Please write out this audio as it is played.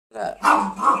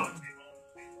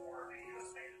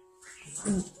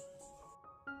Let's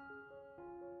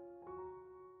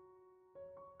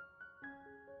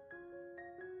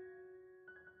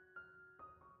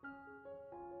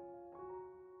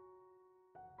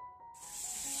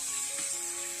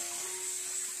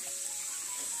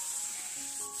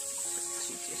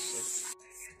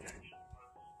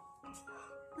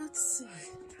see.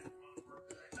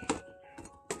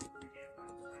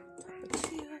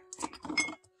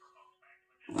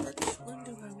 Which one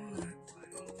do I want? I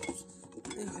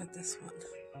think I got this one.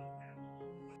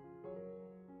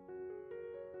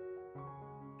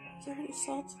 Is there any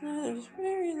salt in that? There's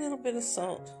very little bit of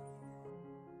salt.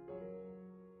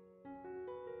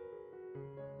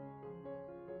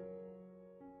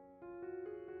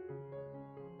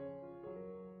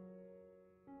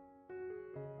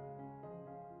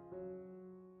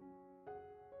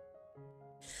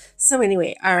 So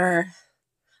anyway, I'm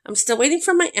still waiting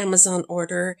for my Amazon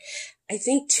order. I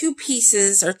think 2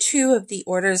 pieces or 2 of the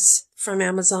orders from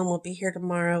Amazon will be here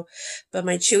tomorrow. But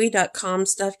my Chewy.com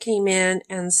stuff came in,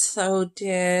 and so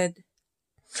did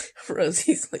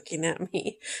Rosy's looking at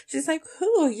me. She's like,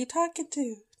 who are you talking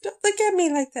to? Don't look at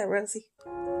me like that, Rosy.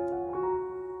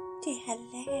 Say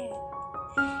hello.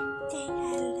 Say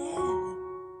hello.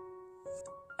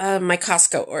 My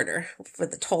Costco order for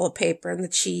the toilet paper and the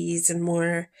cheese and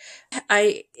more.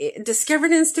 I discovered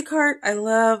Instacart. I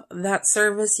love that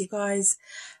service, you guys.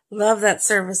 Love that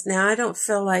service. Now I don't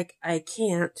feel like I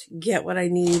can't get what I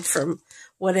need from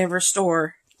whatever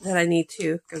store that I need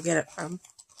to go get it from.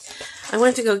 I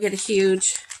went to go get a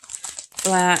huge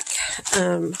black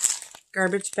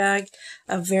garbage bag,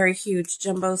 a very huge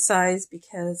jumbo size,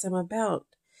 because I'm about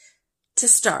to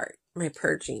start my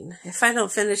purging. If I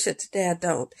don't finish it today, I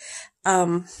don't.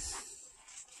 I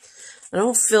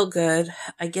don't feel good.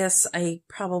 I guess I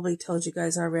probably told you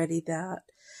guys already that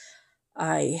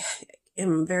I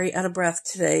am very out of breath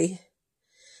today.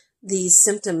 These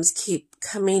symptoms keep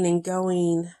coming and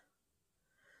going.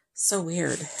 So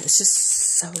weird. It's just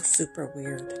so super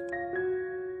weird.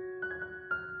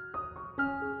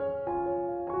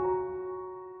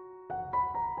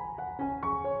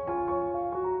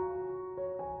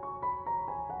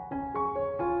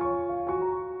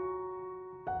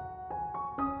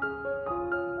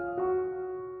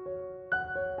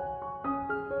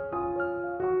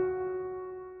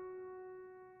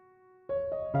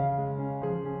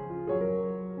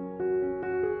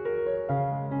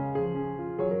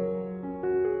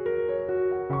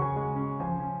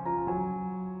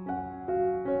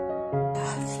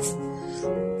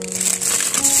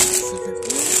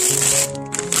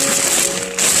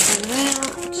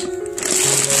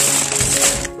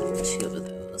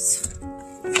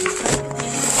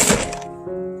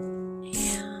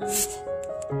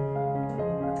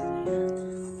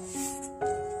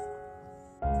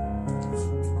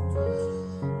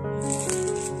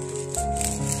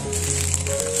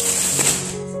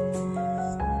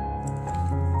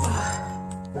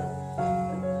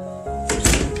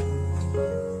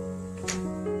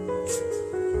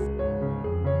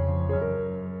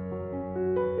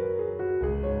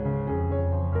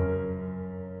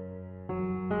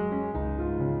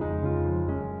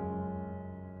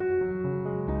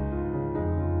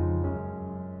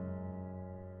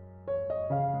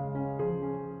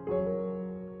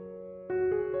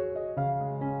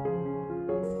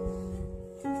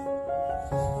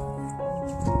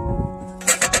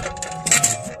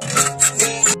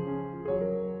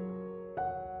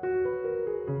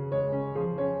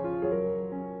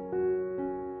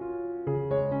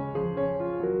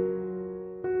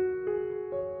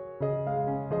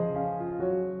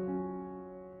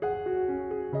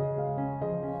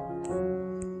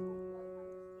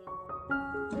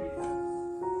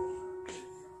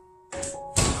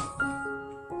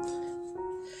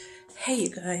 Hey, you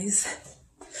guys.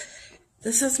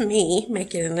 This is me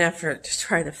making an effort to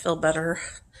try to feel better,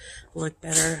 look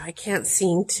better. I can't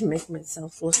seem to make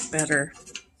myself look better.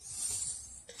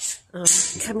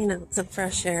 Coming out some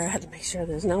fresh air. I had to make sure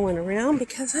there's no one around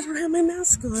because I don't have my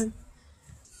mask on.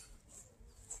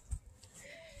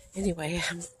 Anyway,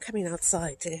 I'm coming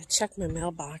outside to check my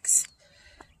mailbox,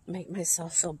 make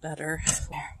myself feel better.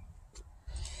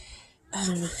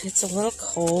 It's a little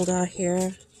cold out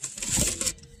here.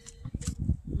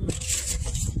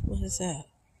 What is that?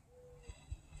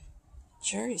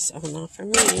 Jury's oven, not for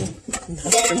me.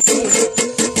 Not for me.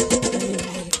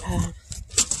 Anyway,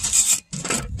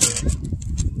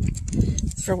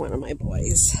 it's for one of my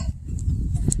boys.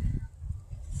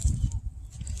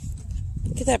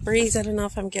 Look at that breeze. I don't know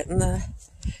if I'm getting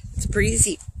it's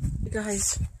breezy, you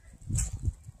guys.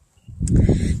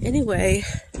 Anyway,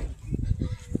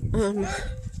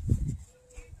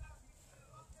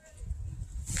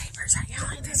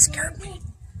 scared me.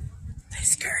 They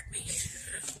scared me.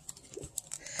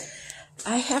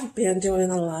 I have been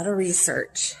doing a lot of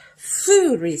research,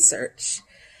 food research,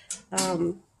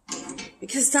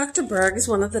 because Dr. Berg is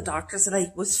one of the doctors that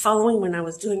I was following when I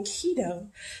was doing keto,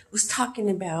 was talking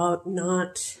about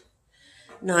not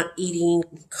eating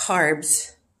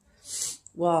carbs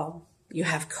while you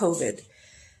have COVID.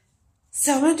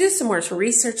 So I'm going to do some more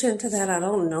research into that. I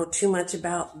don't know too much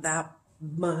about that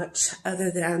much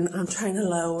other than I'm trying to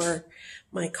lower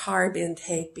my carb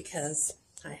intake because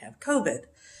I have COVID.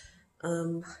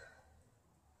 I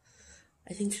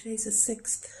think today's the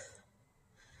 6th.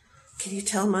 Can you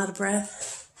tell I'm out of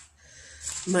breath?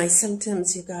 My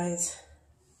symptoms, you guys.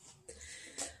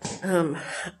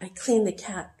 I cleaned the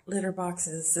cat litter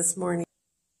boxes this morning.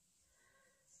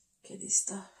 Kitty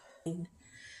stuff.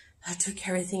 That took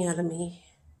everything out of me.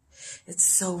 It's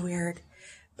so weird.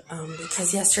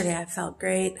 Because yesterday I felt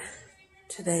great.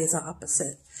 Today is the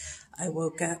opposite. I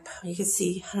woke up. You can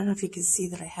see, I don't know if you can see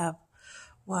that I have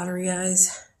watery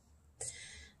eyes.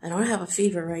 I don't have a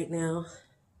fever right now,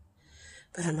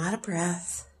 but I'm out of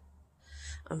breath.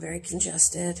 I'm very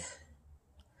congested.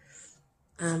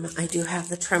 I do have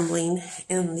the trembling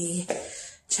in the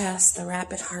chest, the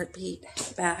rapid heartbeat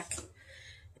back.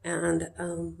 And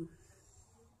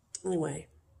anyway,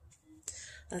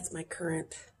 that's my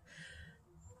current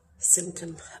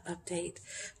symptom update.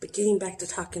 But getting back to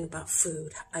talking about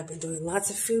food, I've been doing lots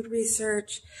of food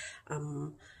research.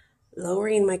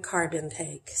 Lowering my carb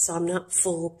intake. So I'm not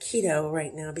full keto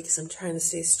right now because I'm trying to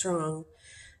stay strong.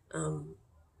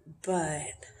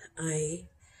 But I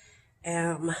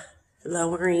am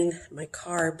lowering my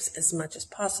carbs as much as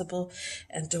possible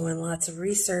and doing lots of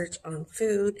research on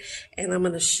food. And I'm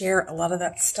going to share a lot of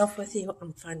that stuff with you.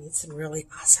 I'm finding some really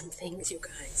awesome things, you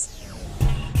guys.